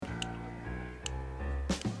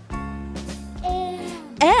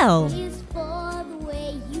L is for the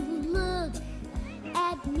way you look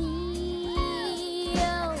at me.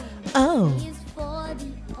 O Is for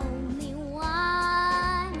the only one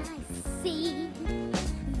I see.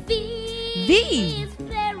 V Is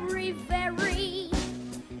very, very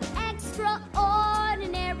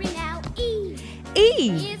extraordinary. Now E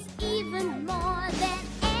E is even more than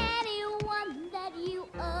anyone that you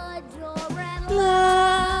adore. And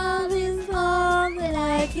Love is all that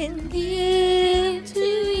I can give to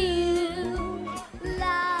you.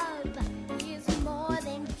 love is more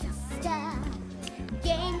than just a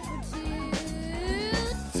game for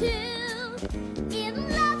two. Two in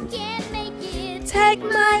love can make it. Take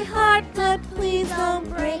my heart, but please don't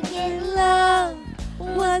break it. Love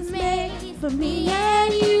was made for me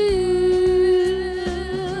and you.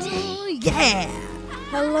 Yeah.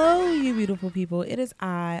 Hello, you beautiful people. It is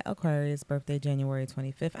I, Aquarius, birthday January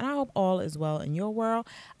 25th, and I hope all is well in your world.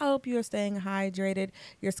 I hope you are staying hydrated,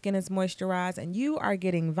 your skin is moisturized, and you are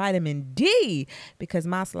getting vitamin D because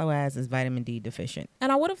my slow ass is vitamin D deficient.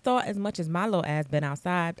 And I would have thought as much as my little ass been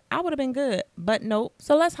outside, I would have been good, but nope.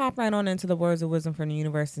 So let's hop right on into the words of wisdom from the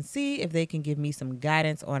universe and see if they can give me some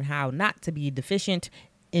guidance on how not to be deficient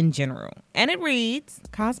in general. And it reads,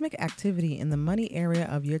 cosmic activity in the money area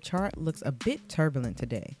of your chart looks a bit turbulent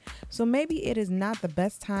today. So maybe it is not the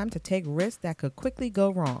best time to take risks that could quickly go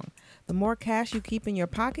wrong. The more cash you keep in your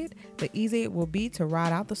pocket, the easier it will be to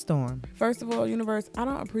ride out the storm. First of all, universe, I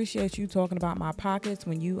don't appreciate you talking about my pockets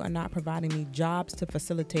when you are not providing me jobs to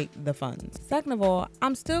facilitate the funds. Second of all,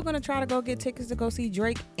 I'm still going to try to go get tickets to go see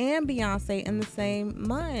Drake and Beyonce in the same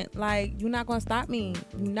month. Like, you're not going to stop me.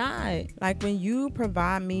 You're not. Like, when you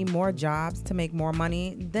provide me more jobs to make more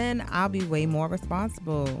money, then I'll be way more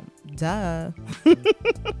responsible. Duh.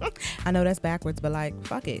 I know that's backwards, but like,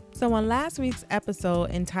 fuck it. So on last week's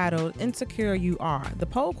episode entitled Insecure You Are, the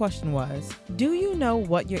poll question was, do you know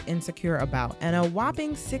what you're insecure about? And a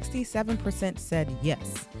whopping 67% said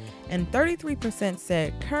yes. And 33%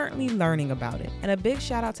 said currently learning about it. And a big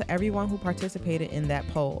shout out to everyone who participated in that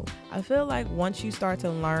poll. I feel like once you start to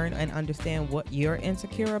learn and understand what you're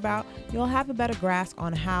insecure about, you'll have a better grasp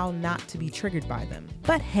on how not to be triggered by them.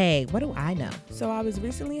 But hey, what do I know? So I was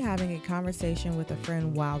recently having a conversation with a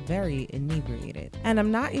friend while very inebriated. And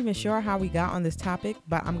I'm not even sure how we got on this topic,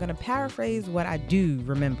 but I'm gonna paraphrase what I do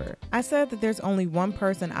remember. I said that there's only one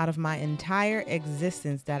person out of my entire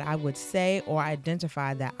existence that I would say or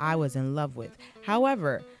identify that I was in love with.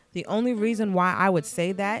 However, the only reason why I would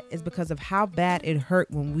say that is because of how bad it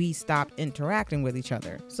hurt when we stopped interacting with each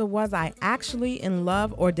other. So was I actually in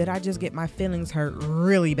love, or did I just get my feelings hurt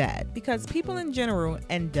really bad? Because people in general,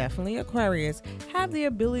 and definitely Aquarius, have the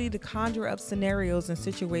ability to conjure up scenarios and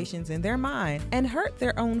situations in their mind and hurt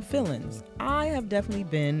their own feelings. I have definitely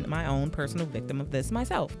been my own personal victim of this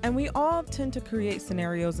myself. And we all tend to create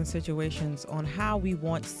scenarios and situations on how we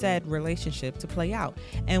want said relationship to play out.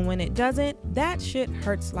 And when it doesn't, that shit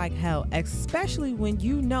hurts like hell, especially when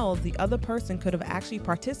you know the other person could have actually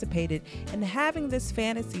participated in having this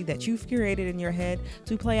fantasy that you've curated in your head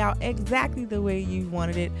to play out exactly the way you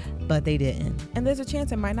wanted it, but they didn't. And there's a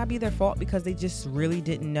chance it might not be their fault because they just really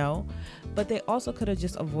didn't know, but they also could have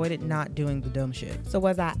just avoided not doing the dumb shit. So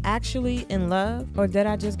was I actually in love, or did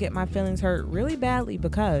I just get my feelings hurt really badly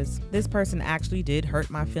because this person actually did hurt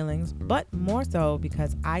my feelings, but more so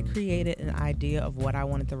because I created an idea of what I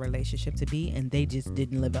wanted the relationship to be and they just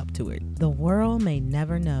didn't live up to it? The world may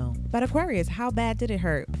never know. But Aquarius, how bad did it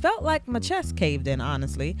hurt? Felt like my chest caved in,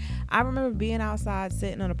 honestly. I remember being outside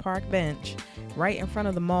sitting on a park bench right in front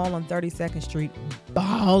of the mall on 32nd Street,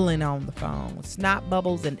 bawling on the phone with snot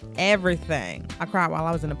bubbles and everything. I cried while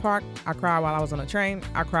I was in the park. I cried while I was on the train.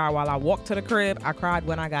 I cried while I walked to the crib. I cried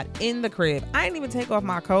when I got in the crib. I didn't even take off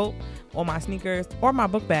my coat or my sneakers or my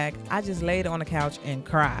book bag. I just laid on the couch and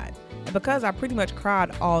cried. And because I pretty much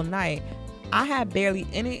cried all night, I had barely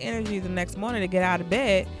any energy the next morning to get out of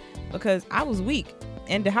bed because I was weak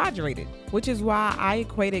and dehydrated, which is why I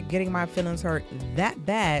equated getting my feelings hurt that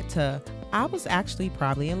bad to I was actually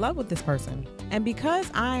probably in love with this person. And because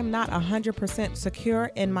I am not 100% secure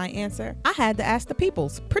in my answer, I had to ask the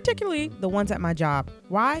peoples, particularly the ones at my job.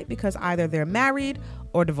 Why? Because either they're married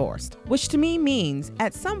or divorced, which to me means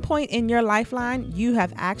at some point in your lifeline, you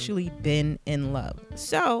have actually been in love.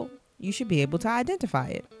 So you should be able to identify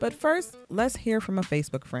it. But first, let's hear from a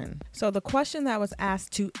Facebook friend. So the question that was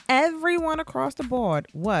asked to everyone across the board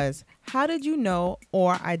was, how did you know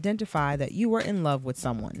or identify that you were in love with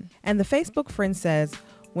someone? And the Facebook friend says,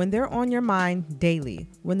 when they're on your mind daily,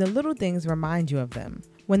 when the little things remind you of them,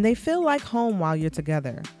 when they feel like home while you're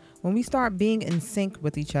together, when we start being in sync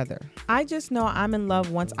with each other. I just know I'm in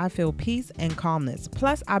love once I feel peace and calmness.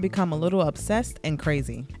 Plus, I become a little obsessed and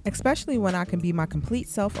crazy, especially when I can be my complete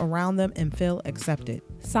self around them and feel accepted.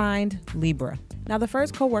 Signed, Libra. Now, the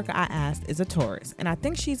first coworker I asked is a Taurus, and I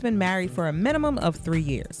think she's been married for a minimum of 3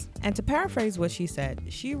 years. And to paraphrase what she said,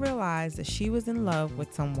 she realized that she was in love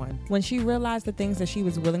with someone when she realized the things that she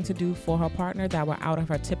was willing to do for her partner that were out of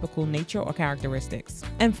her typical nature or characteristics.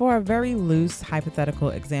 And for a very loose hypothetical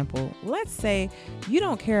example, let's say you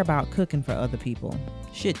don't care about cooking for other people.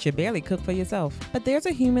 Shit, you barely cook for yourself. But there's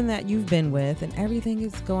a human that you've been with and everything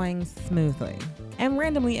is going smoothly. And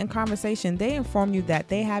randomly in conversation, they inform you that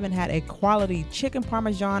they haven't had a quality chicken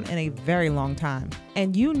parmesan in a very long time.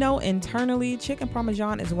 And you know internally, chicken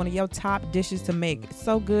parmesan is one of your top dishes to make. It's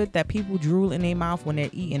so good that people drool in their mouth when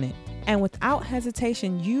they're eating it. And without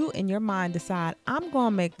hesitation, you in your mind decide, I'm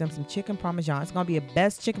going to make them some chicken parmesan. It's going to be the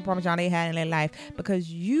best chicken parmesan they had in their life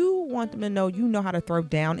because you want them to know you know how to throw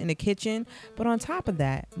down in the kitchen. But on top of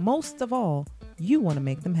that, most of all, you want to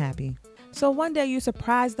make them happy. So one day you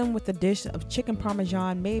surprise them with a dish of chicken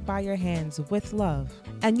parmesan made by your hands with love.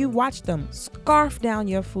 And you watch them scarf down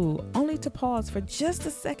your food only to pause for just a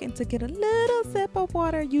second to get a little sip of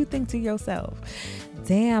water. You think to yourself,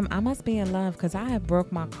 damn, I must be in love because I have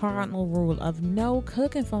broke my cardinal rule of no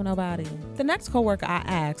cooking for nobody. The next coworker I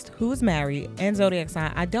asked, who's married and zodiac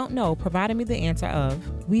sign I don't know, provided me the answer of,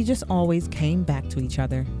 we just always came back to each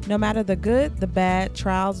other. No matter the good, the bad,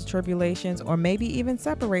 trials, tribulations, or maybe even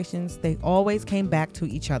separations, they always came back to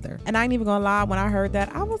each other. And I ain't even gonna lie, when I heard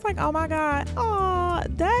that, I was like, oh my God, aw,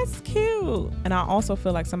 that's cute. And I also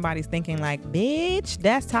feel like somebody's thinking like, bitch,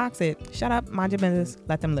 that's toxic. Shut up, mind your business,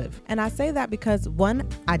 let them live. And I say that because one,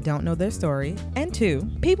 I don't know their story. And two,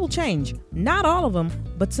 people change. Not all of them,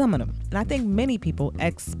 but some of them. And I think many people,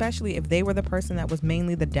 especially if they were the person that was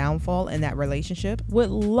mainly the downfall in that relationship,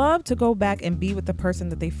 would love to go back and be with the person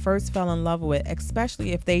that they first fell in love with,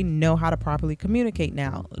 especially if they know how to properly communicate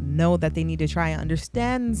now. Know that they need to try and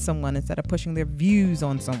understand someone instead of pushing their views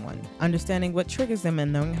on someone. Understanding what triggers them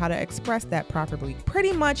and knowing how to express that properly.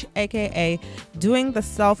 Pretty much, aka doing the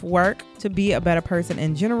self-work to be a better person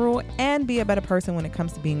in general and be a better person when it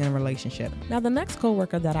comes to being in a relationship. Now, the next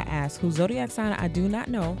coworker that I asked, whose zodiac sign I do not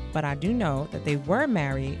know, but I do know that they were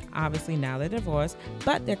married, obviously now they're divorced,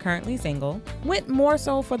 but they're currently single, went more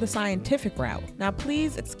so for the scientific route. Now,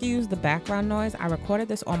 please excuse the background noise. I recorded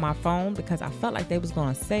this on my phone because I felt like they was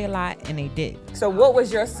going to say a lot, and they did. So what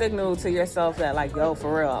was your signal to yourself that like, yo,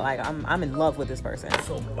 for real, like I'm in love with this person?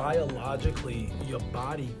 So biologically, your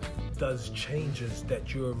body does changes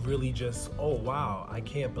that you're really just, oh wow, I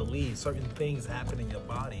can't believe certain things happen in your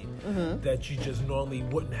body that you just normally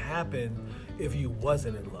wouldn't happen if you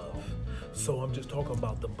wasn't in love. So I'm just talking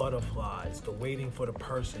about the butterflies, the waiting for the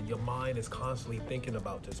person. Your mind is constantly thinking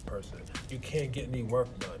about this person. You can't get any work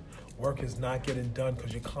done. Work is not getting done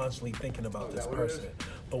because you're constantly thinking about this person.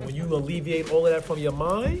 But when you alleviate all of that from your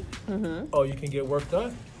mind, oh, you can get work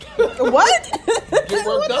done. What? Get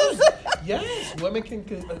work done. Yes, women can.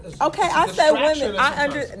 Okay, I said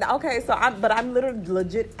women. Okay, so I'm literally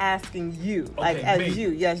legit asking you, like okay, as me.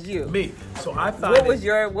 you, yes, you. Me. So I thought.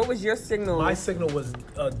 What was your signal? My signal was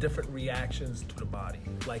different reactions to the body,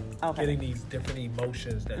 like getting these different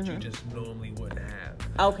emotions that you just normally wouldn't have.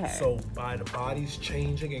 Okay. So by the body's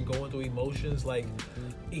changing and going through emotions, like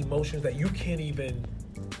emotions that you can't even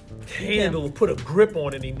handle, put a grip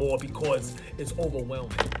on anymore because it's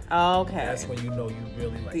overwhelming. Okay. That's when you know you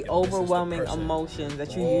really like the overwhelming emotions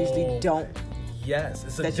that you usually don't. Yes,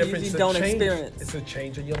 it's a that difference. You usually don't experience. It's a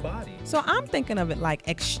change in your body. So I'm thinking of it like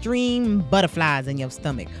extreme butterflies in your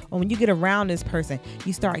stomach. Or when you get around this person,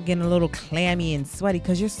 you start getting a little clammy and sweaty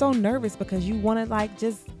because you're so nervous because you want to like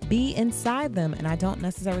just be inside them. And I don't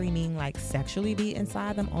necessarily mean like sexually be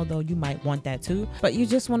inside them, although you might want that too. But you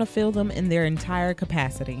just want to feel them in their entire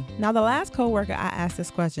capacity. Now, the last coworker I asked this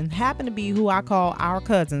question happened to be who I call our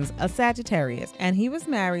cousins, a Sagittarius. And he was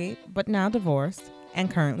married, but now divorced, and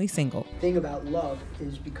currently single. The thing about love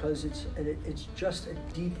is because it's just a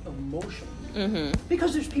deep emotion.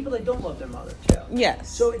 Because there's people that don't love their mother too. Yes.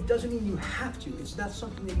 So it doesn't mean you have to. It's not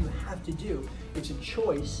something that you have to do. It's a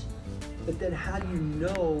choice. But then how do you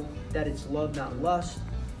know that it's love, not lust?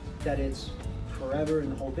 That it's forever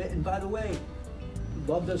and the whole bit? And by the way,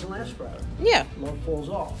 love doesn't last forever. Yeah. Love falls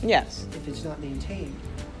off. Yes. If it's not maintained.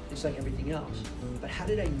 It's like everything else. But how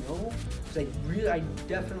did I know? Because I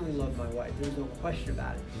definitely love my wife. There's no question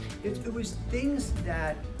about it. It was things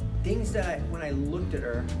that when I looked at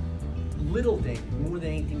her, little things more than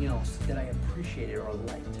anything else that I appreciated or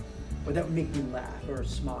liked, or that would make me laugh or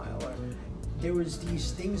smile, or There was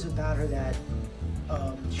these things about her that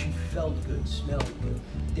she felt good, smelled good.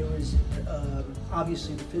 There was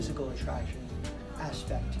obviously the physical attraction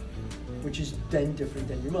aspect, which is then different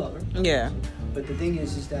than your mother. Yeah. But the thing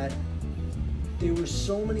is that there were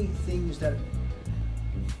so many things that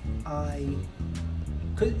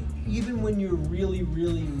cause even when you're really,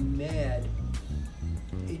 really mad,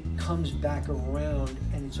 it comes back around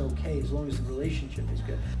and it's okay as long as the relationship is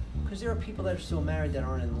good. Because there are people that are still married that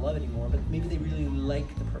aren't in love anymore, but maybe they really like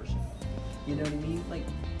the person. You know what I mean? Like,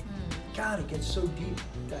 God, it gets so deep,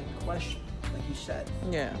 that question, like you said.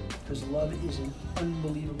 Yeah. Because love is an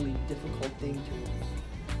unbelievably difficult thing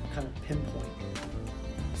to kind of pinpoint.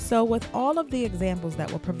 So with all of the examples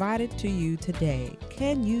that were provided to you today,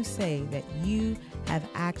 can you say that you have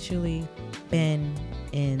actually been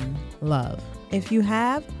in love? If you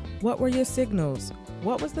have, what were your signals?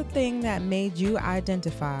 What was the thing that made you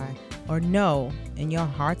identify or know in your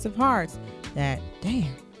hearts of hearts that,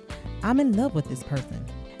 damn, I'm in love with this person?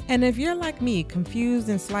 And if you're like me, confused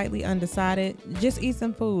and slightly undecided, just eat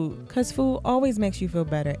some food, because food always makes you feel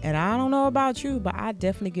better. And I don't know about you, but I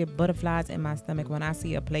definitely get butterflies in my stomach when I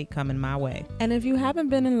see a plate coming my way. And if you haven't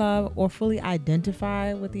been in love or fully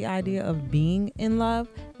identify with the idea of being in love,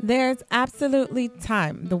 there's absolutely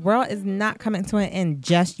time. The world is not coming to an end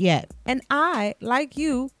just yet. And I, like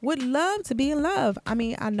you, would love to be in love. I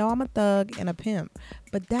mean, I know I'm a thug and a pimp,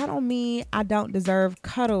 but that don't mean I don't deserve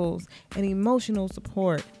cuddles and emotional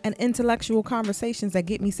support and intellectual conversations that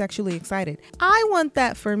get me sexually excited. I want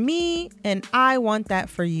that for me, and I want that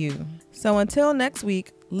for you. So until next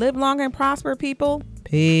week, live long and prosper, people.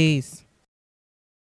 Peace.